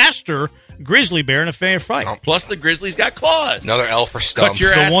and faster grizzly bear in a fair fight. Plus, the grizzly's got claws. Another L for stump. Cut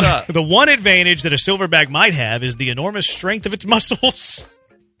your ass up. The one advantage that a silverback might have is the enormous strength of its muscles.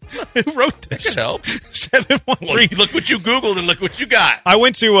 Who wrote this? Help. 713. Well, look what you Googled and look what you got. I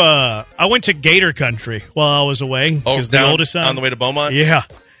went to Gator Country while I was away. Oh, the oldest son on the way to Beaumont. Yeah,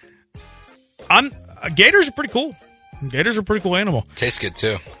 gators are pretty cool. Gators are a pretty cool animal. Tastes good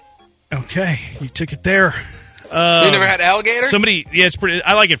too. Okay, you took it there. You never had alligator? It's pretty.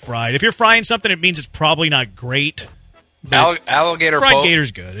 I like it fried. If you're frying something, it means it's probably not great. Alligator fried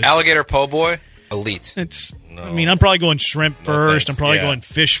gator's good. Alligator po' boy, elite. I'm probably going shrimp first. I'm probably going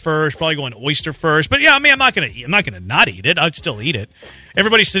fish first. Probably going oyster first. But yeah, I'm not gonna not eat it. I'd still eat it.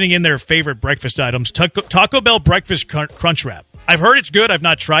 Everybody's sitting in their favorite breakfast items. Taco Bell breakfast crunch wrap. I've heard it's good. I've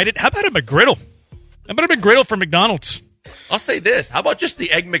not tried it. How about a McGriddle? How about a McGriddle from McDonald's? I'll say this. How about just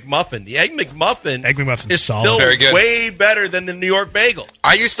the Egg McMuffin? The Egg McMuffin is still very good. way better than the New York bagel.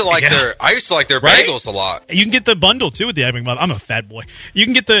 I used to like their Right? bagels a lot. You can get the bundle, too, with the Egg McMuffin. I'm a fat boy. You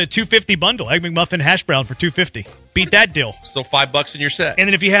can get the $2.50 bundle, Egg McMuffin hash brown for $2.50. Beat that deal. So $5 in your set. And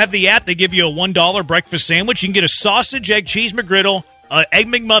then if you have the app, they give you a $1 breakfast sandwich. You can get a sausage, egg, cheese McGriddle, Egg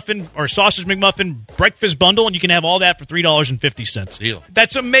McMuffin or sausage McMuffin breakfast bundle, and you can have all that for $3.50. Deal.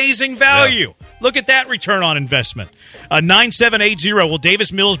 That's amazing value. Yeah. Look at that return on investment. 9780, will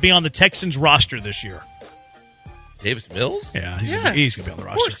Davis Mills be on the Texans roster this year? Davis Mills? Yeah, he's going to be on the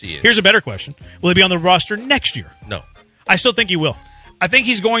roster. Of course he is. Here's a better question. Will he be on the roster next year? No. I still think he will. I think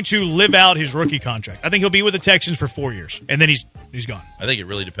he's going to live out his rookie contract. I think he'll be with the Texans for 4 years, and then he's gone. I think it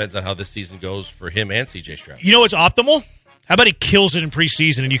really depends on how this season goes for him and C.J. Stroud. You know what's optimal? How about he kills it in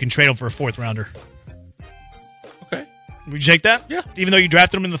preseason and you can trade him for a 4th rounder? Okay. Would you take that? Yeah. Even though you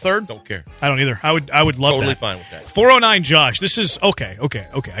drafted him in the 3rd? Don't care. I don't either. I would love Totally that. fine with that. 409 Josh. This is okay.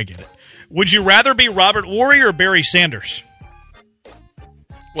 I get it. Would you rather be Robert Horry or Barry Sanders?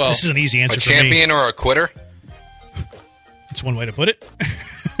 Well, this is an easy answer A for me. champion or a quitter? That's one way to put it.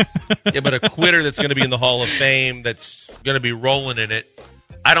 yeah, but a quitter that's going to be in the Hall of Fame, that's going to be rolling in it.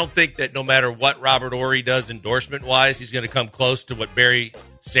 I don't think that no matter what Robert Horry does endorsement-wise, he's going to come close to what Barry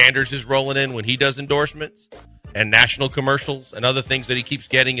Sanders is rolling in when he does endorsements and national commercials and other things that he keeps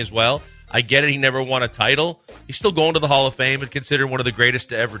getting as well. I get it. He never won a title. He's still going to the Hall of Fame and considered one of the greatest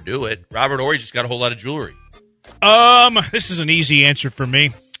to ever do it. Robert Horry just got a whole lot of jewelry. This is an easy answer for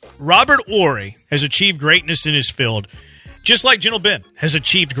me. Robert Horry has achieved greatness in his field, just like Gentle Ben has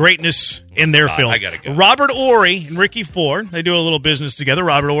achieved greatness in their field. I gotta go. Robert Horry and Ricky Ford, they do a little business together.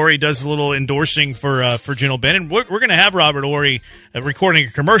 Robert Horry does a little endorsing for Gentle Ben, and we're going to have Robert Horry recording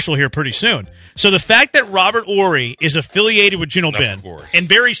a commercial here pretty soon. So the fact that Robert Horry is affiliated with Gentle Ben and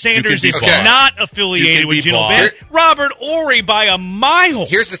Barry Sanders is not affiliated with Gentle Ben, Robert Horry by a mile.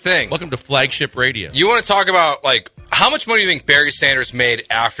 Here's the thing. Welcome to Flagship Radio. You want to talk about, how much money do you think Barry Sanders made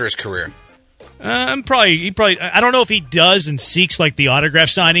after his career? He probably. I don't know if he does and seeks the autograph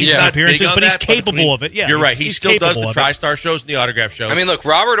signings and appearances, but he's capable of it. Yeah, you're right. He still does the TriStar TriStar shows and the autograph shows. I mean, look,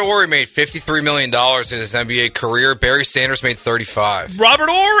 Robert Horry made $53 million in his NBA career. Barry Sanders made $35. Robert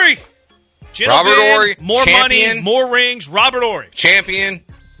Horry. Robert Horry, more champion, money, more rings. Robert Horry, champion,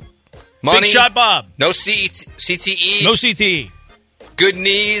 money. Big Shot Bob. No CTE. No CTE. Good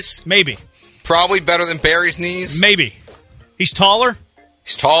knees. Maybe. Probably better than Barry's knees. Maybe. He's taller.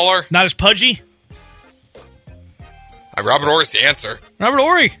 He's taller. Not as pudgy. Robert Horry's the answer. Robert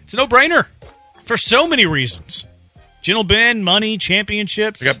Horry. It's a no-brainer for so many reasons. Gentle Ben, money,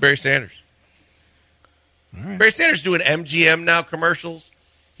 championships. We got Barry Sanders. All right. Barry Sanders doing MGM now commercials.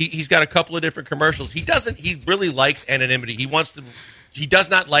 He's got a couple of different commercials. He really likes anonymity. He does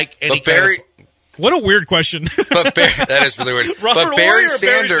not like any Barry, what a weird question. But that is really weird. Robert Barry Horry or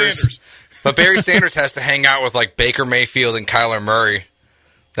Sanders. But Barry Sanders has to hang out with Baker Mayfield and Kyler Murray.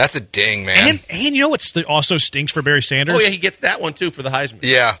 That's a ding, man. And you know what also stinks for Barry Sanders? Oh, yeah, he gets that one, too, for the Heisman.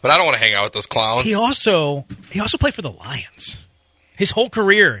 Yeah, but I don't want to hang out with those clowns. He also played for the Lions. His whole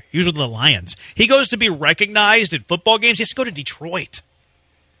career, he was with the Lions. He goes to be recognized at football games. He has to go to Detroit.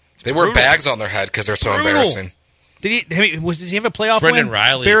 They wear bags on their head because they're so embarrassing. Did he have a playoff Brendan win?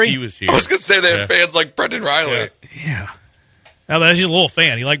 Riley, Barry? he was here. I was going to say they have fans like Brendan Riley. Yeah. Now, he's a little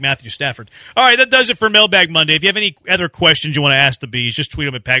fan. He liked Matthew Stafford. All right, that does it for Mailbag Monday. If you have any other questions you want to ask the Bees, just tweet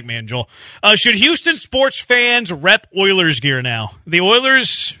them at Pac-Man Joel. Should Houston sports fans rep Oilers gear now? The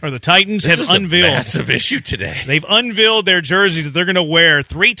Oilers, or the Titans, have unveiled. A massive issue today. They've unveiled their jerseys that they're going to wear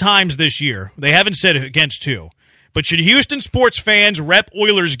 3 times this year. They haven't said against 2. But should Houston sports fans rep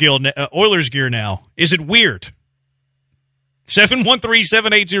Oilers gear now? Is it weird?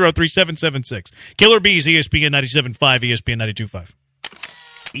 713-780-3776. Killer Bees, ESPN 97.5, ESPN 92.5.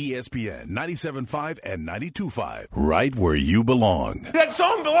 ESPN 97.5 and 92.5. Right where you belong. That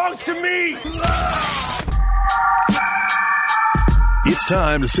song belongs to me! It's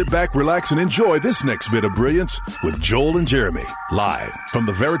time to sit back, relax, and enjoy this next bit of brilliance with Joel and Jeremy. Live from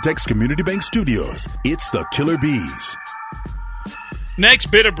the Veritex Community Bank Studios, it's the Killer Bees. Next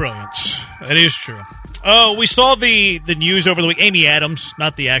bit of brilliance. That is true. Oh, we saw the news over the week. Amy Adams,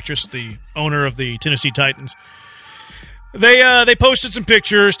 not the actress, the owner of the Tennessee Titans. They posted some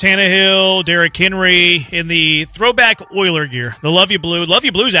pictures. Tannehill, Derrick Henry in the throwback Oiler gear. The Love You Blue. Love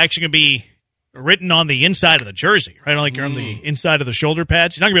You Blue is actually going to be written on the inside of the jersey, right? On the inside of the shoulder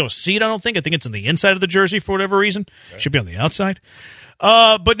pads. You're not going to be able to see it, I don't think. I think it's on the inside of the jersey for whatever reason. Okay. Should be on the outside.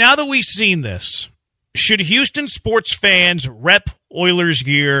 But now that we've seen this, should Houston sports fans rep Oilers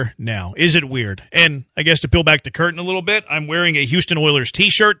gear now? Is it weird? And I guess to peel back the curtain a little bit, I'm wearing a Houston Oilers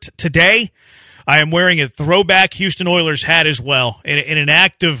t-shirt today. I am wearing a throwback Houston Oilers hat as well in an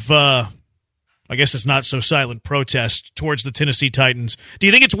act of, I guess it's not so silent, protest towards the Tennessee Titans. Do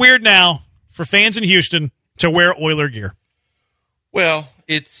you think it's weird now for fans in Houston to wear Oiler gear? Well,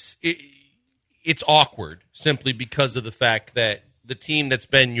 it's awkward simply because of the fact that the team that's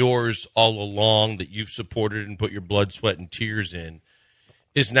been yours all along, that you've supported and put your blood, sweat, and tears in,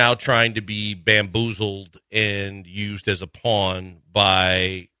 is now trying to be bamboozled and used as a pawn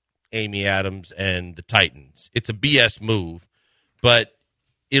by Amy Adams and the Titans. It's a BS move, but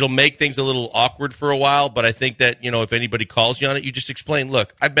it'll make things a little awkward for a while. But I think that, if anybody calls you on it, you just explain,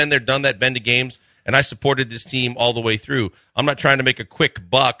 look, I've been there, done that, been to games, and I supported this team all the way through. I'm not trying to make a quick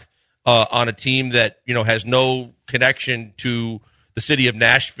buck on a team that, has no connection to the city of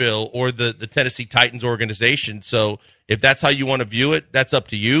Nashville or the Tennessee Titans organization. So if that's how you want to view it, that's up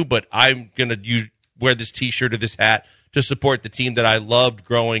to you. But I'm going to wear this T-shirt or this hat to support the team that I loved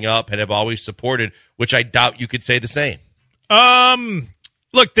growing up and have always supported, which I doubt you could say the same.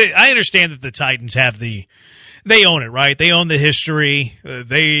 Look, I understand that the Titans they own it, right? They own the history.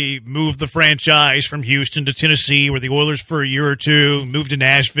 They moved the franchise from Houston to Tennessee, where the Oilers for a year or two moved to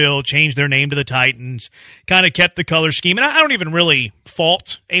Nashville, changed their name to the Titans, kind of kept the color scheme. And I don't even really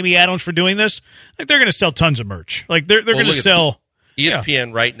fault Amy Adams for doing this. Like, they're going to sell tons of merch. Like, they're going to sell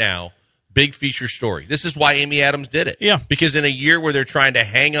ESPN right now. Big feature story. This is why Amy Adams did it. Yeah. Because in a year where they're trying to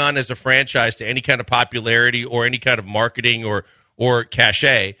hang on as a franchise to any kind of popularity or any kind of marketing or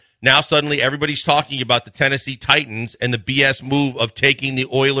cachet, now suddenly everybody's talking about the Tennessee Titans and the BS move of taking the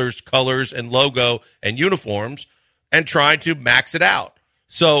Oilers colors and logo and uniforms and trying to max it out.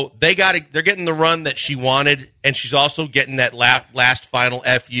 So they're getting the run that she wanted, and she's also getting that last final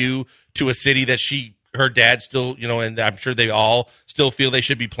FU to a city that her dad still, and I'm sure they all still feel they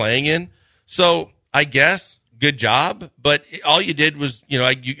should be playing in. So I guess good job, but all you did was,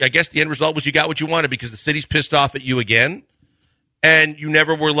 I guess the end result was you got what you wanted because the city's pissed off at you again. And you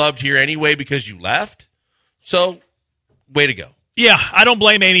never were loved here anyway because you left. So, way to go. Yeah, I don't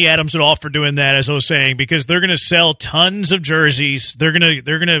blame Amy Adams at all for doing that, as I was saying, because they're going to sell tons of jerseys. They're going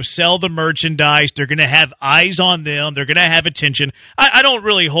to sell the merchandise. They're going to have eyes on them. They're going to have attention. I don't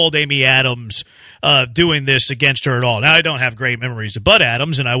really hold Amy Adams doing this against her at all. Now, I don't have great memories of Bud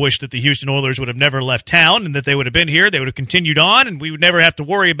Adams, and I wish that the Houston Oilers would have never left town and that they would have been here. They would have continued on, and we would never have to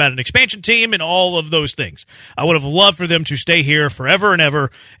worry about an expansion team and all of those things. I would have loved for them to stay here forever and ever,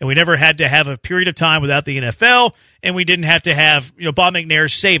 and we never had to have a period of time without the NFL, and we didn't have to have Bob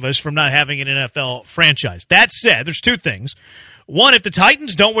McNair save us from not having an NFL franchise. That said, there's two things. One, if the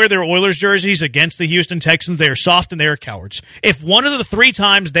Titans don't wear their Oilers jerseys against the Houston Texans, they are soft and they are cowards. If one of the 3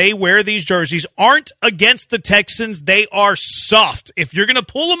 times they wear these jerseys aren't against the Texans, they are soft. If you're going to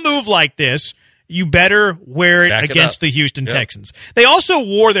pull a move like this, you better wear it against the Houston Texans. They also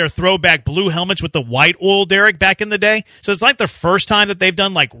wore their throwback blue helmets with the white oil derrick back in the day. So it's like the first time that they've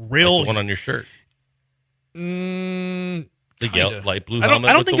done real... Like the one on your shirt. The light blue helmet.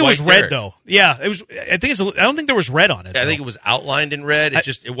 I don't think it was red though. Yeah, it was. I don't think there was red on it. Yeah, I think it was outlined in red.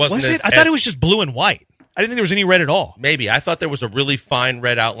 It wasn't. Was it? I thought it was just blue and white. I didn't think there was any red at all. Maybe I thought there was a really fine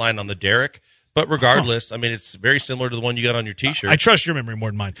red outline on the derrick. But regardless, I mean, it's very similar to the one you got on your T-shirt. I trust your memory more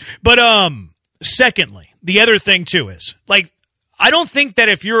than mine. But secondly, the other thing too is I don't think that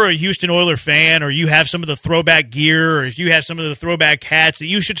if you're a Houston Oiler fan or you have some of the throwback gear or if you have some of the throwback hats that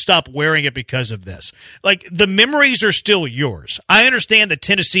you should stop wearing it because of this. The memories are still yours. I understand that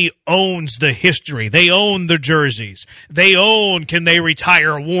Tennessee owns the history. They own the jerseys. They own, can they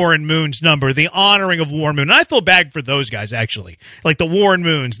retire Warren Moon's number, the honoring of Warren Moon. And I feel bad for those guys, actually. Like the Warren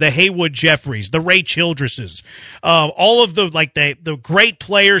Moons, the Haywood Jeffreys, the Ray Childresses, all of the great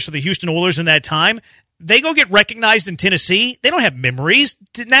players for the Houston Oilers in that time. They go get recognized in Tennessee. They don't have memories.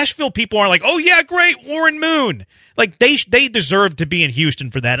 Nashville people aren't like, oh, yeah, great, Warren Moon. They deserve to be in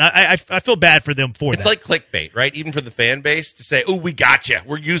Houston for that. I feel bad for them for that. It's like clickbait, right? Even for the fan base to say, oh, we got you.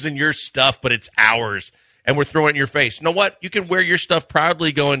 We're using your stuff, but it's ours, and we're throwing it in your face. You know what? You can wear your stuff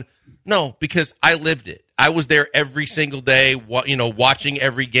proudly going, no, because I lived it. I was there every single day, watching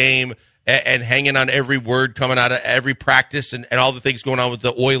every game and hanging on every word coming out of every practice and all the things going on with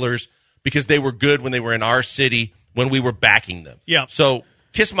the Oilers. Because they were good when they were in our city, when we were backing them. Yeah. So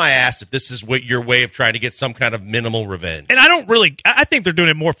kiss my ass if this is what your way of trying to get some kind of minimal revenge. And I think they're doing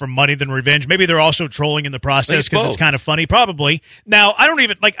it more for money than revenge. Maybe they're also trolling in the process because it's kind of funny, probably. Now, I don't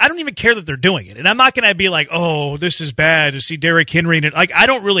even care that they're doing it. And I'm not going to be like, oh, this is bad to see Derrick Henry. And I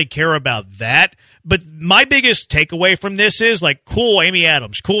don't really care about that. But my biggest takeaway from this is cool, Amy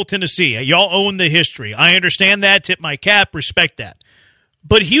Adams, cool Tennessee. Y'all own the history. I understand that. Tip my cap. Respect that.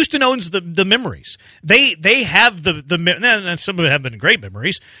 But Houston owns the memories. They have the some of it have been great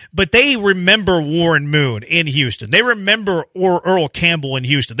memories, but they remember Warren Moon in Houston. They remember Earl Campbell in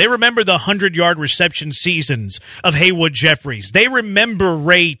Houston. They remember the 100-yard reception seasons of Haywood Jeffries. They remember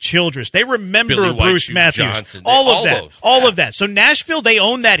Ray Childress. They remember Billy Bruce White, Matthews. Johnson. All of that. Those. All of that. So Nashville, they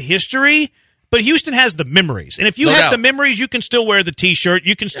own that history. But Houston has the memories. And if you have the memories, you can still wear the T-shirt.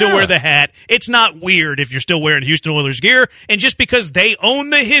 You can still wear the hat. It's not weird if you're still wearing Houston Oilers gear. And just because they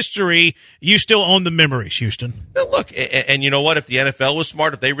own the history, you still own the memories, Houston. Now look, and you know what? If the NFL was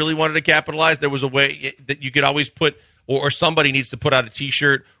smart, if they really wanted to capitalize, there was a way that you could always put, or somebody needs to put out a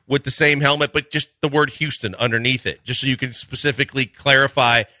T-shirt with the same helmet, but just the word Houston underneath it, just so you can specifically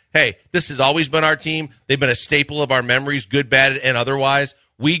clarify, hey, this has always been our team. They've been a staple of our memories, good, bad, and otherwise.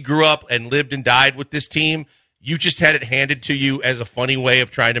 We grew up and lived and died with this team. You just had it handed to you as a funny way of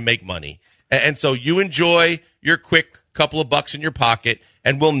trying to make money. And so you enjoy your quick couple of bucks in your pocket,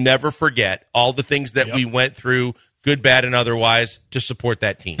 and we'll never forget all the things that we went through, good, bad, and otherwise, to support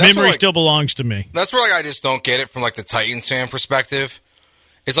that team. Memory still belongs to me. That's where I just don't get it from the Titans fan perspective.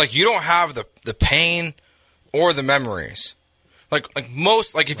 It's you don't have the pain or the memories.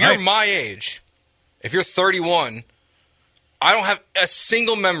 If you're my age, if you're 31, I don't have a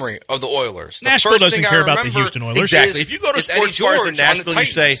single memory of the Oilers. Nashville doesn't care about the Houston Oilers. Exactly. If you go to sports bars in Nashville, you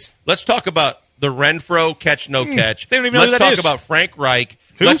say, let's talk about the Renfro catch, no catch. They don't even know let's who that talk is. about Frank Reich.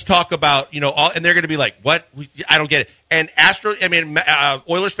 Who? Let's talk about, and they're going to be like, what? I don't get it. And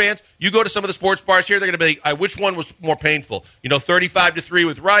Oilers fans, you go to some of the sports bars here, they're going to be like, which one was more painful? 35-3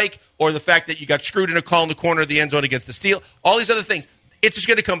 with Reich, or the fact that you got screwed in a call in the corner of the end zone against the Steel? All these other things. It's just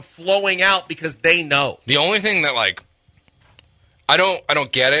going to come flowing out because they know. The only thing that, I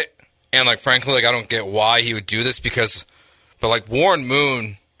don't get it, and frankly, I don't get why he would do this but Warren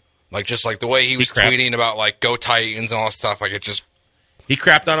Moon, just the way he was tweeting about go Titans and all that stuff, it just he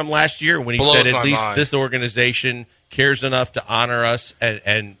crapped on him last year when he said at least mind. This organization cares enough to honor us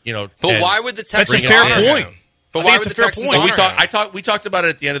and. But why would the Texans? That's a fair point. But why would the Texans honor him? We talked about it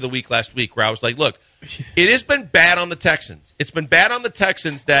at the end of the week last week, where I was like, look, it has been bad on the Texans. It's been bad on the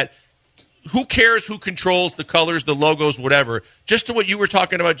Texans that. Who cares who controls the colors, the logos, whatever? Just to what you were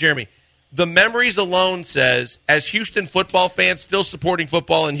talking about, Jeremy. The memories alone says, as Houston football fans still supporting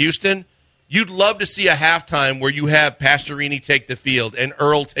football in Houston, you'd love to see a halftime where you have Pastorini take the field and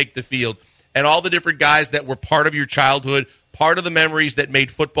Earl take the field and all the different guys that were part of your childhood, part of the memories that made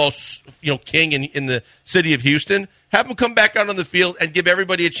football king in the city of Houston. Have them come back out on the field and give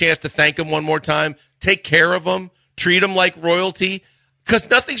everybody a chance to thank them one more time, take care of them, treat them like royalty. Because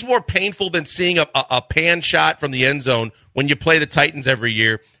nothing's more painful than seeing a pan shot from the end zone when you play the Titans every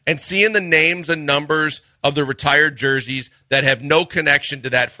year and seeing the names and numbers of the retired jerseys that have no connection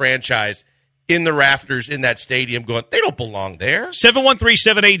to that franchise in the rafters in that stadium going, they don't belong there.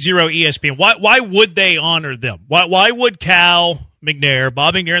 713-780-ESPN. Why would they honor them? Why would Cal McNair,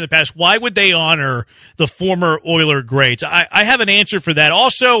 Bob McNair in the past, why would they honor the former Oiler greats? I have an answer for that.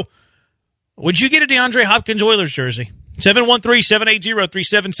 Also, would you get a DeAndre Hopkins Oilers jersey?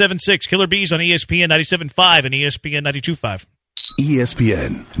 713-780-3776. Killer Bees on ESPN 97.5 and ESPN 92.5.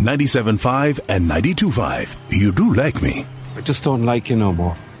 ESPN 97.5 and 92.5. You do like me. I just don't like you no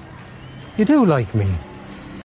more. You do like me.